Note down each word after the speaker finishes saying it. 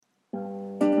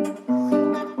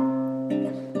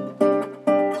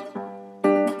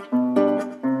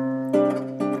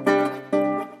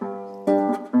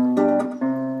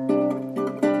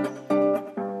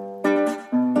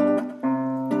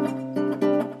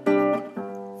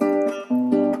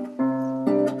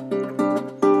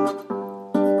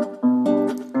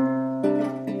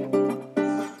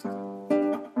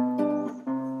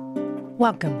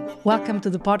Welcome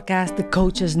to the podcast, The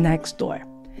Coaches Next Door.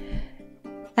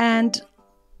 And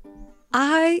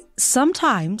I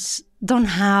sometimes don't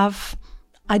have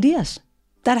ideas.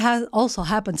 That also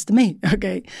happens to me,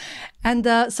 okay? And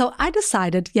so I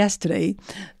decided yesterday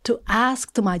to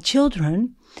ask to my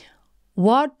children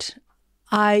what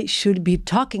I should be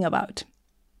talking about.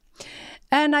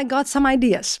 And I got some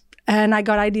ideas. And I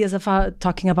got ideas of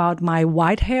talking about my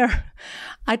white hair.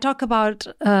 I talk about,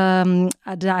 I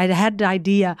had the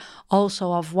idea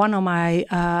also of one of my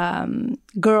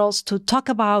girls to talk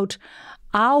about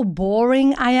how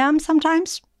boring I am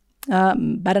sometimes.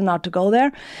 Better not to go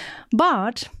there.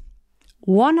 But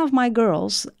one of my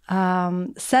girls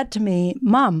said to me,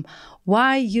 "Mom,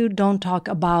 why you don't talk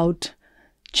about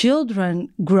children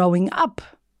growing up?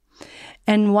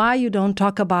 And why you don't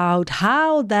talk about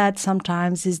how that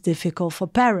sometimes is difficult for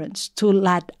parents to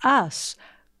let us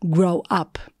grow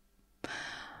up?"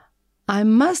 I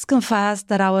must confess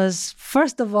that I was,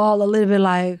 first of all, a little bit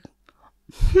like,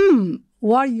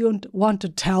 what you want to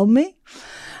tell me?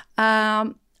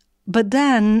 But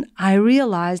then I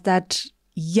realized that,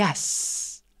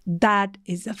 yes, that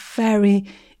is a very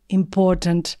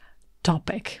important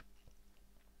topic.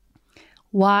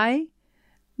 Why?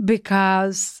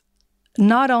 Because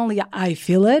not only I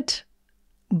feel it,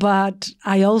 but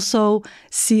I also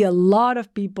see a lot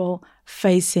of people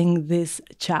facing this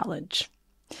challenge.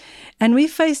 And we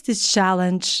face this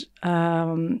challenge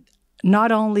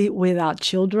not only with our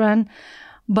children,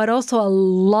 but also a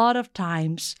lot of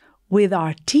times with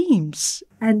our teams.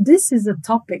 And this is a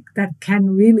topic that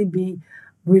can really be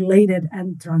related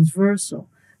and transversal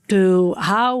to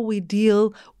how we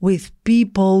deal with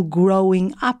people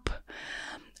growing up.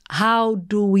 How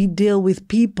do we deal with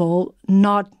people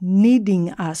not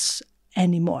needing us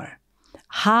anymore?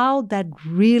 How that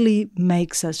really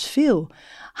makes us feel,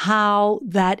 how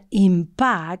that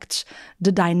impacts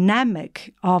the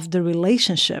dynamic of the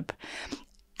relationship,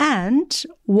 and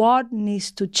what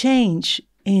needs to change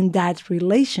in that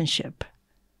relationship.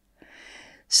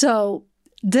 So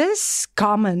this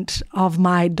comment of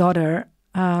my daughter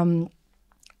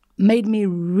made me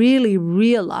really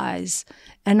realize,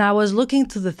 and I was looking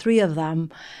to the three of them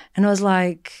and I was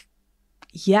like,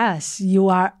 yes, you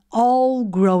are all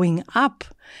growing up.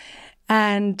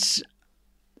 And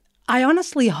I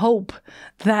honestly hope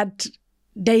that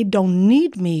they don't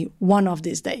need me one of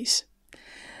these days.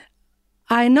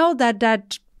 I know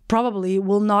that probably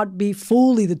will not be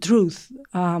fully the truth,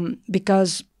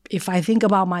 because if I think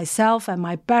about myself and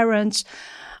my parents,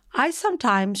 I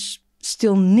sometimes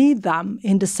still need them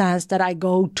in the sense that I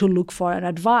go to look for an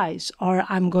advice or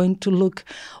I'm going to look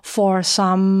for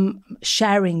some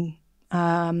sharing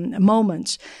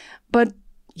moments. But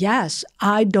yes,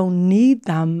 I don't need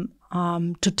them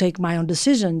to take my own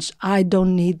decisions. I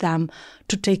don't need them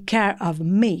to take care of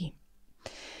me.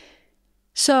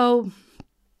 So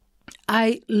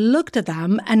I looked at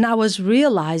them and I was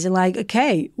realizing like,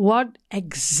 okay, what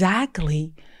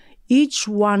exactly each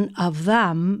one of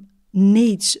them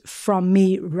needs from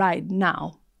me right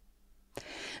now.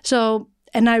 So,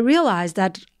 and I realized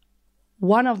that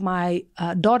one of my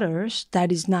daughters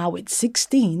that is now at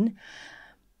 16,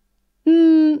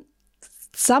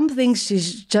 some things she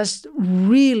just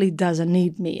really doesn't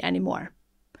need me anymore.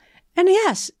 And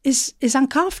yes, it's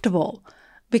uncomfortable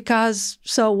because,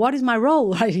 so what is my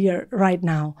role right here, right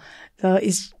now? So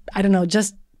is, I don't know,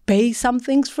 just pay some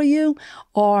things for you,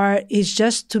 or is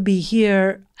just to be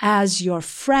here as your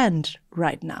friend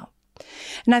right now?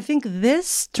 And I think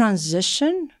this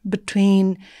transition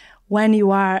between when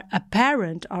you are a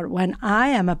parent or when I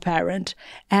am a parent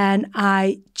and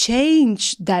I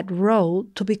change that role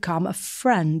to become a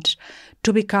friend,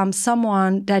 to become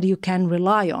someone that you can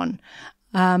rely on,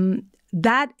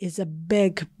 that is a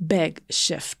big, big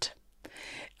shift.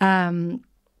 And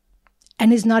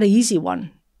it's not an easy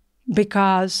one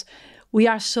because we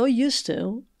are so used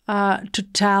to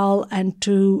tell and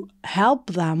to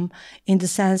help them in the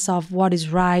sense of what is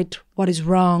right, what is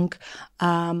wrong,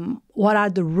 what are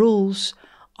the rules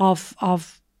of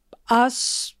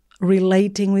us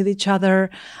relating with each other,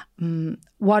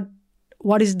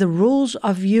 what is the rules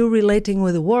of you relating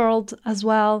with the world as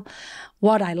well,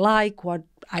 what I like, what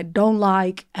I don't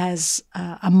like as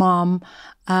a mom.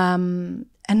 And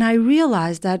I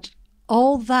realized that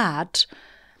all that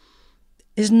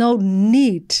is not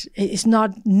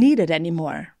needed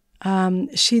anymore.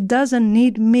 She doesn't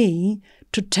need me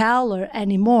to tell her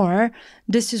anymore,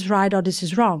 this is right or this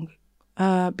is wrong,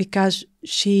 because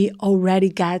she already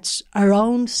gets her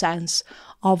own sense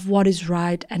of what is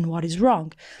right and what is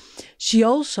wrong. She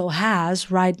also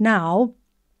has right now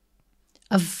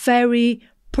a very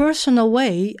personal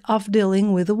way of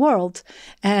dealing with the world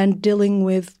and dealing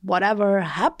with whatever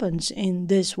happens in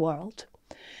this world.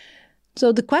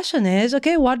 So the question is,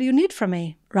 okay, what do you need from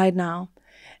me right now?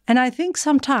 And I think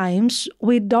sometimes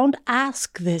we don't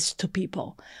ask this to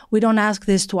people. We don't ask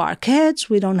this to our kids.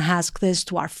 We don't ask this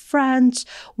to our friends.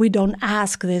 We don't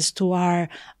ask this to our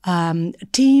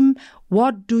team.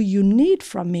 What do you need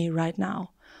from me right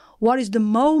now? What is the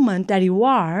moment that you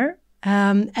are,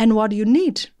 and what do you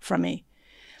need from me?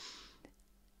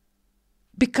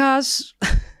 Because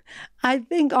I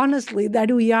think honestly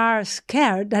that we are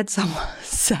scared that someone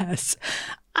says,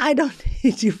 I don't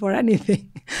need you for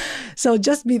anything. So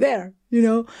just be there,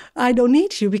 I don't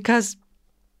need you, because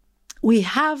we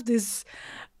have this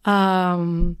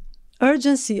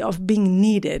urgency of being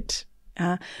needed.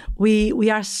 We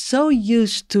are so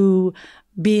used to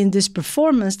being this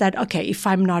performance that, okay, if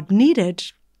I'm not needed,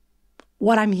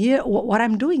 what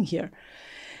I'm doing here.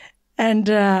 And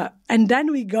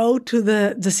then we go to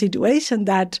the situation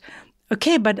that,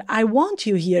 okay, but I want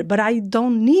you here, but I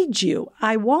don't need you.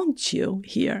 I want you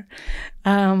here.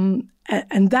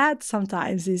 And that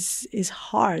sometimes is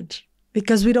hard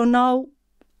because we don't know.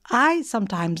 I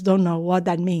sometimes don't know what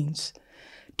that means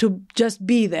to just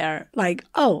be there. Like,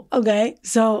 oh, okay,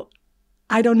 so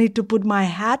I don't need to put my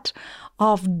hat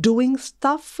of doing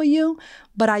stuff for you,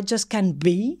 but I just can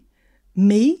be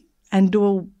me and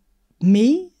do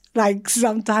me. Like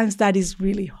sometimes that is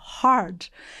really hard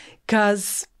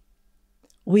because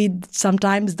we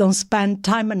sometimes don't spend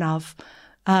time enough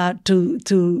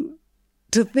to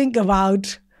think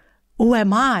about who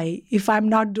am I if I'm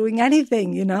not doing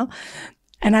anything,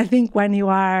 And I think when you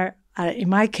are, in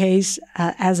my case,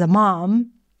 as a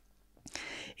mom,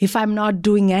 if I'm not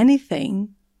doing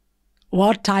anything,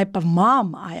 what type of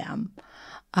mom I am?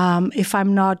 If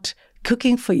I'm not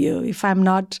cooking for you, if I'm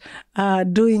not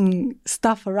doing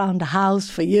stuff around the house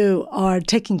for you or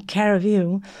taking care of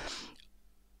you,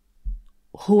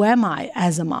 who am I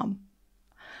as a mom?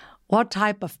 What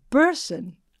type of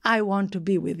person I want to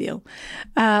be with you?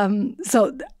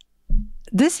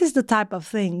 This is the type of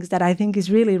things that I think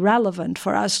is really relevant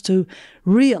for us to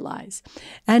realize.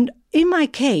 And in my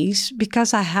case,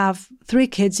 because I have 3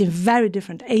 kids in very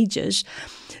different ages,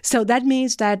 so that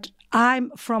means that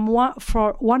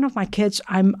for one of my kids,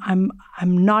 I'm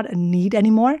not a need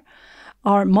anymore,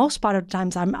 or most part of the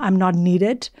times I'm not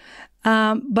needed,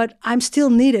 but I'm still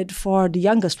needed for the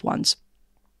youngest ones,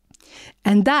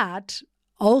 and that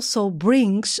also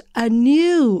brings a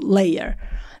new layer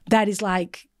that is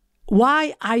like,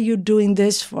 why are you doing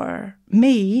this for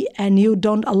me and you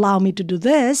don't allow me to do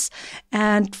this?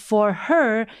 And for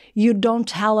her, you don't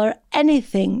tell her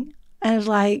anything. And it's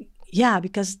like, yeah,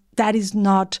 because that is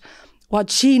not what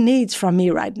she needs from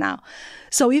me right now.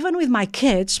 So even with my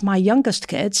kids, my youngest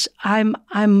kids,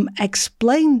 I'm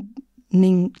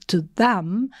explaining to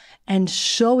them and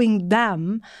showing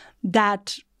them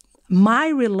that my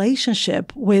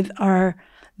relationship with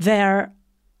their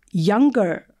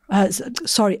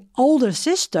older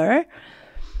sister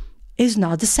is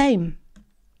not the same.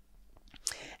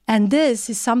 And this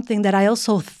is something that I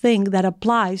also think that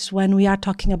applies when we are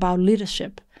talking about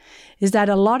leadership, is that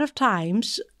a lot of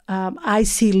times I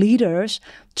see leaders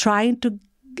trying to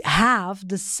have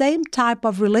the same type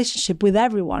of relationship with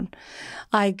everyone.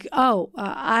 Like,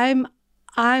 I'm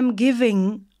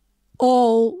giving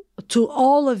to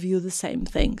all of you the same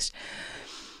things.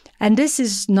 And this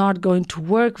is not going to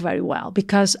work very well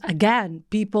because, again,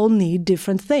 people need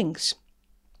different things.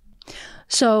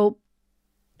 So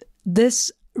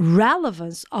this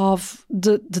relevance of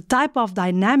the type of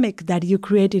dynamic that you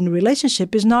create in a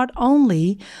relationship is not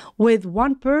only with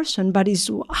one person, but is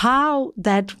how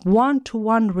that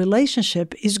one-to-one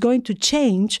relationship is going to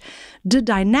change the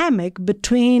dynamic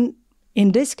between,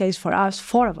 in this case for us,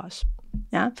 4 of us.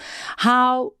 Yeah,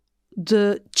 how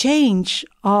the change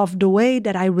of the way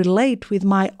that I relate with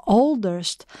my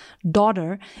oldest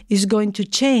daughter is going to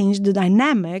change the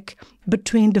dynamic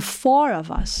between the 4 of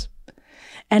us,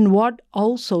 and what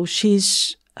also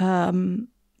she's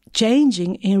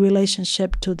changing in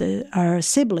relationship to our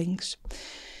siblings.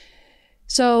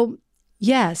 So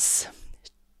yes,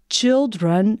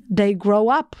 children, they grow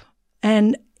up,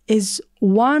 and is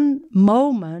one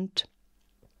moment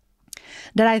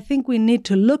that I think we need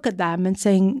to look at them and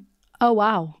saying, oh,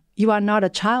 wow, you are not a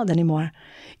child anymore.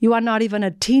 You are not even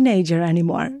a teenager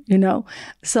anymore,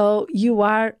 So you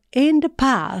are in the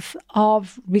path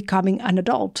of becoming an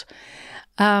adult.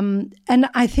 And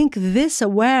I think this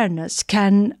awareness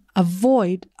can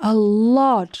avoid a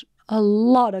lot a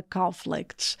lot of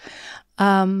conflicts.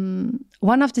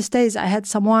 One of these days, I had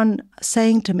someone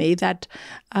saying to me that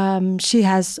she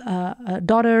has a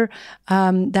daughter,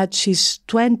 that she's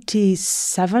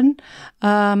 27,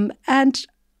 and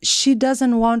she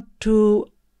doesn't want to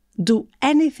do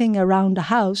anything around the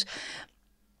house,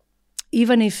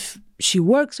 even if she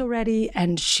works already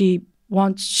and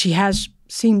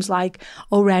seems like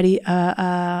already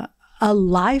a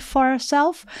life for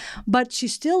herself, but she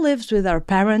still lives with her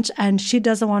parents and she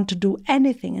doesn't want to do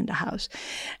anything in the house.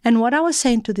 And what I was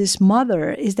saying to this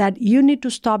mother is that you need to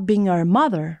stop being her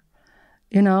mother,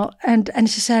 and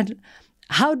she said,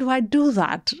 how do I do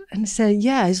that? And I said,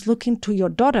 yeah, it's looking to your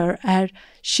daughter, and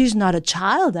she's not a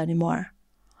child anymore.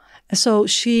 So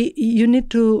you need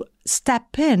to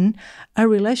step in a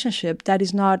relationship that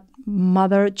is not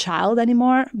mother-child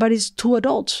anymore, but is two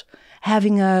adults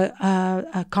having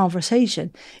a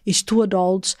conversation. It's two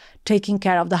adults taking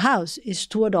care of the house. It's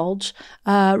two adults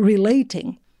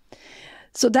relating.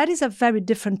 So that is a very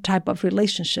different type of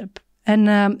relationship. And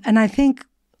I think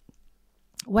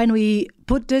when we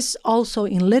put this also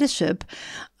in leadership,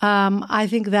 I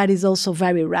think that is also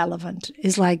very relevant.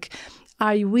 It's like,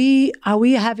 are we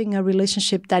having a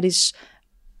relationship that is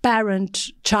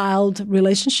parent-child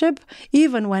relationship,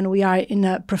 even when we are in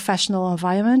a professional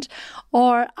environment,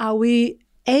 or are we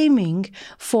aiming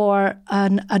for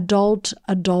an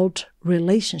adult-adult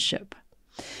relationship?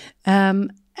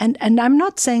 And I'm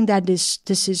not saying that this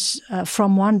is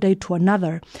from one day to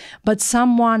another, but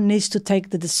someone needs to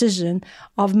take the decision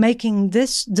of making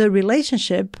this the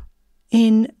relationship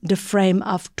in the frame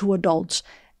of two adults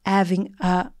having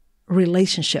a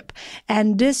relationship.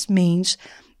 And this means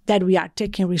that we are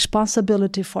taking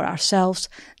responsibility for ourselves,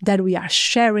 that we are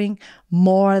sharing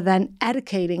more than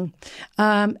educating,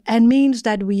 and means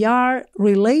that we are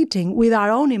relating with our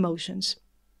own emotions.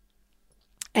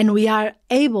 And we are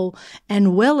able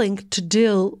and willing to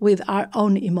deal with our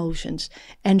own emotions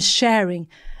and sharing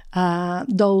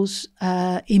those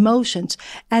emotions.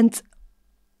 And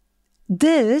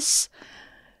this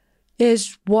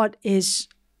is what is,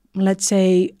 let's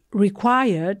say,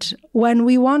 required when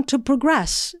we want to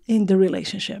progress in the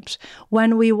relationships,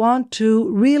 when we want to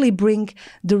really bring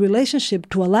the relationship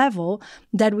to a level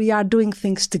that we are doing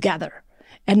things together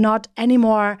and not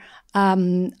anymore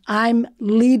I'm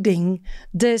leading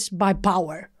this by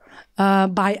power,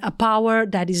 by a power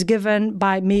that is given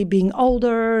by me being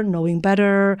older, knowing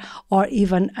better, or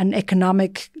even an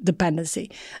economic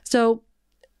dependency. So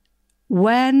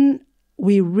when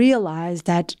we realize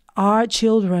that our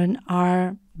children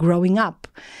are growing up,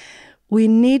 we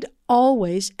need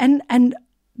always, and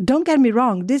don't get me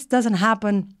wrong, this doesn't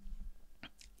happen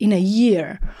in a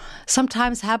year.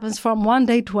 Sometimes happens from one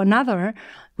day to another.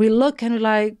 We look and we're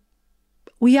like,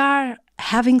 we are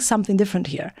having something different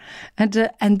here. And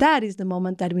that is the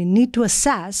moment that we need to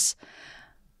assess,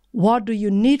 what do you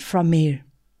need from me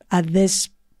at this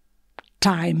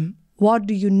time? What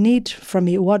do you need from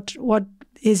me? What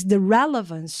is the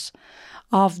relevance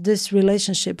of this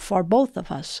relationship for both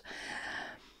of us?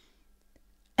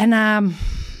 And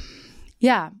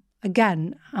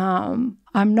again, I'm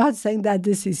not saying that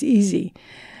this is easy,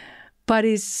 but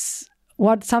it's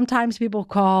what sometimes people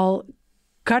call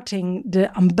cutting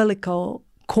the umbilical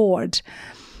cord.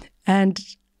 And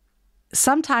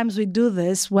sometimes we do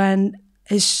this when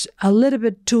it's a little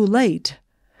bit too late,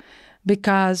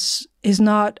 because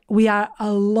we are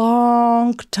a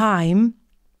long time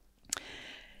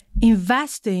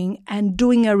investing and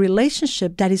doing a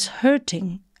relationship that is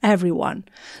hurting everyone.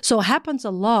 So it happens a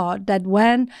lot that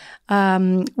when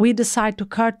we decide to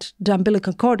cut the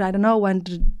umbilical cord, I don't know, when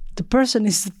the person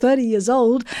is 30 years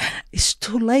old, it's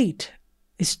too late.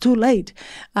 It's too late.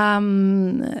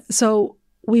 So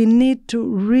we need to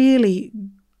really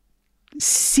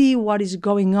see what is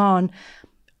going on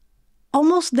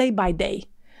almost day by day.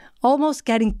 Almost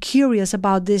getting curious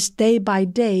about this day by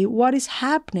day. What is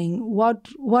happening?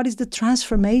 What is the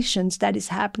transformations that is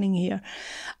happening here?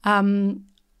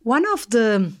 One of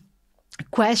the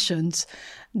questions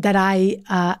that I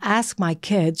ask my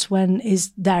kids when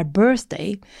is their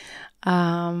birthday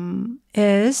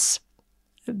is,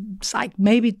 it's like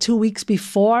maybe 2 weeks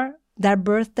before their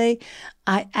birthday,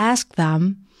 I ask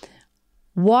them,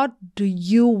 what do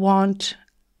you want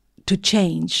to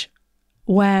change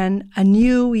when a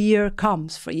new year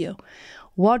comes for you?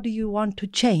 What do you want to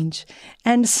change?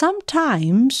 And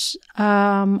sometimes,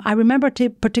 I remember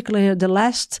particularly the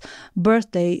last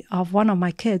birthday of one of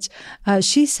my kids,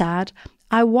 she said,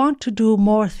 I want to do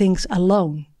more things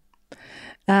alone.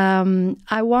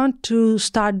 I want to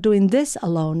start doing this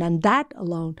alone and that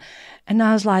alone. And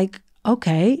I was like,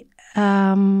 okay.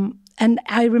 And And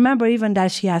I remember even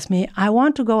that she asked me, I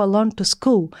want to go alone to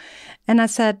school. And I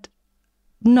said,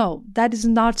 no, that is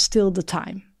not still the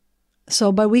time.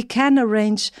 So, but we can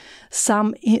arrange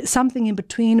something in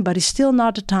between, but it's still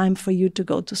not the time for you to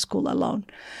go to school alone.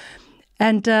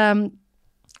 And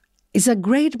it's a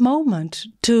great moment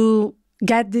to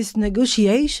get this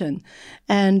negotiation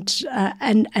and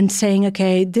saying,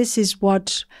 okay, this is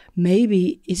what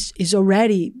maybe is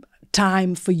already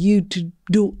time for you to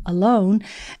do alone,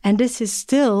 and this is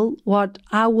still what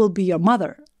I will be your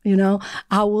mother.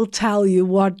 I will tell you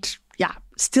what.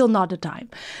 Still not the time.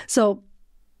 So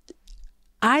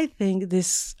I think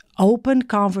these open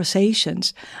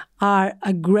conversations are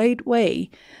a great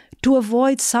way to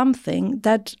avoid something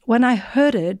that, when I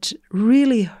heard it,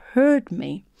 really hurt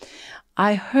me.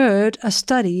 I heard a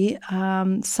study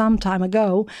some time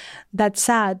ago that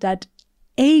said that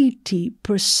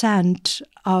 80%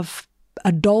 of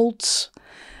adults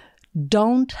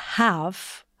don't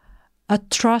have a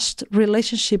trust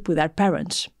relationship with their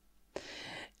parents.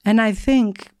 And I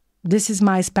think, this is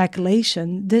my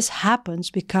speculation, this happens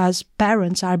because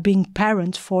parents are being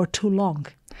parents for too long.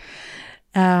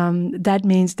 That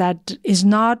means that is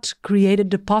not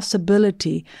created the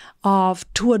possibility of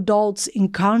two adults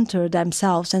encounter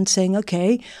themselves and saying,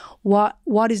 okay,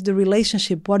 what is the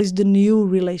relationship? What is the new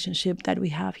relationship that we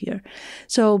have here?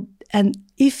 So, and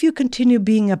if you continue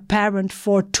being a parent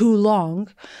for too long,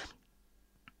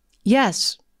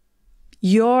 yes,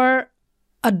 your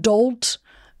adult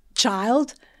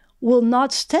child will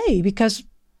not stay, because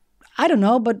I don't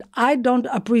know, but I don't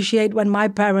appreciate when my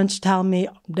parents tell me,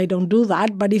 they don't do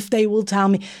that, but if they will tell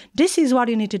me, this is what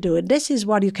you need to do, this is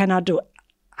what you cannot do.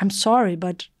 I'm sorry,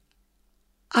 but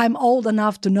I'm old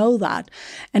enough to know that.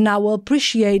 And I will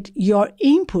appreciate your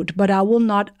input, but I will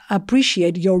not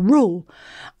appreciate your rule.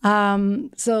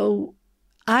 So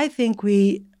I think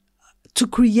to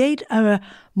create a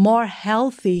more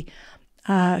healthy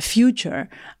future,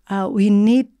 we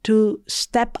need to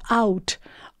step out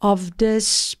of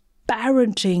this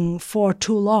parenting for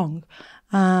too long,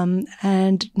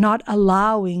 and not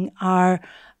allowing our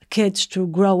kids to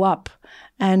grow up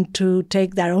and to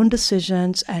take their own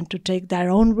decisions and to take their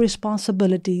own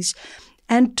responsibilities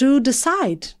and to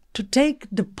decide, to take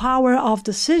the power of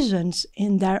decisions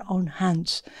in their own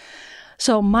hands.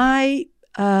 So I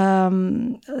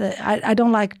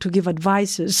don't like to give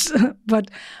advices,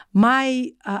 but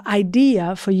my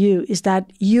idea for you is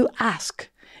that you ask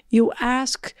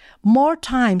more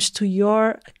times to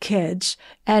your kids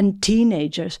and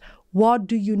teenagers, what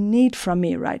do you need from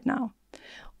me right now?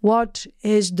 What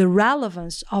is the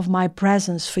relevance of my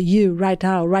presence for you right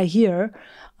now, right here?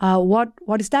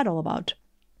 What is that all about?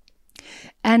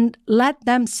 And let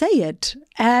them say it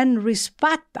and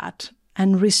respect that.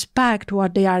 And respect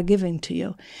what they are giving to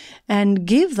you. And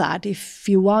give that if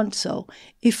you want so.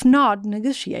 If not,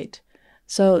 negotiate.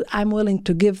 So I'm willing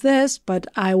to give this, but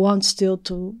I want still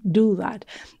to do that.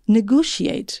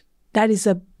 Negotiate. That is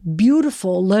a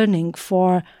beautiful learning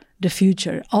for the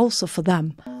future, also for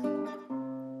them.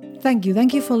 Thank you.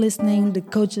 Thank you for listening. The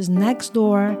Coach is Next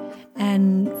Door.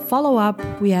 And follow up.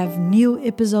 We have new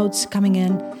episodes coming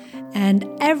in. And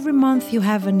every month you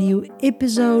have a new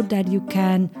episode that you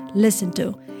can listen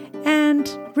to. And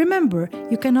remember,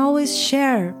 you can always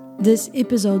share these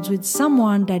episodes with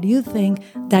someone that you think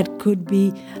that could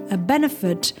be a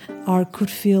benefit or could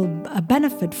feel a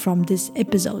benefit from these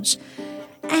episodes.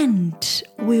 And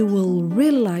we will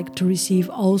really like to receive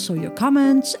also your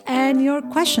comments and your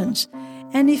questions.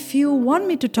 And if you want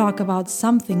me to talk about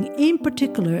something in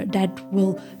particular that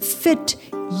will fit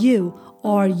you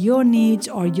or your needs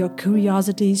or your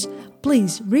curiosities,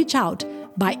 please reach out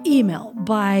by email,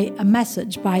 by a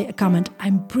message, by a comment.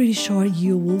 I'm pretty sure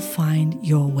you will find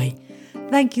your way.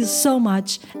 Thank you so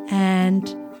much,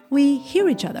 and we hear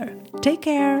each other. Take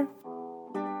care.